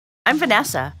I'm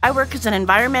Vanessa. I work as an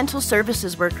environmental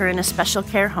services worker in a special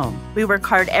care home. We work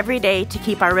hard every day to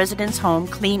keep our residents' home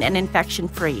clean and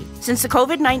infection-free. Since the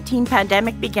COVID-19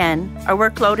 pandemic began, our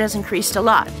workload has increased a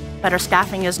lot, but our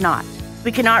staffing is not.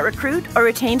 We cannot recruit or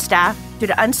retain staff due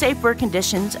to unsafe work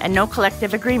conditions and no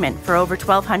collective agreement for over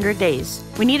 1,200 days.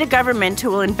 We need a government who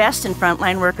will invest in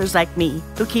frontline workers like me,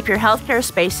 who keep your healthcare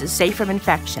spaces safe from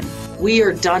infection. We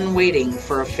are done waiting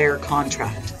for a fair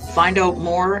contract. Find out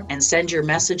more and send your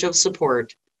message of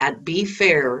support at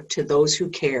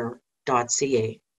befairtothoseWhocare.ca.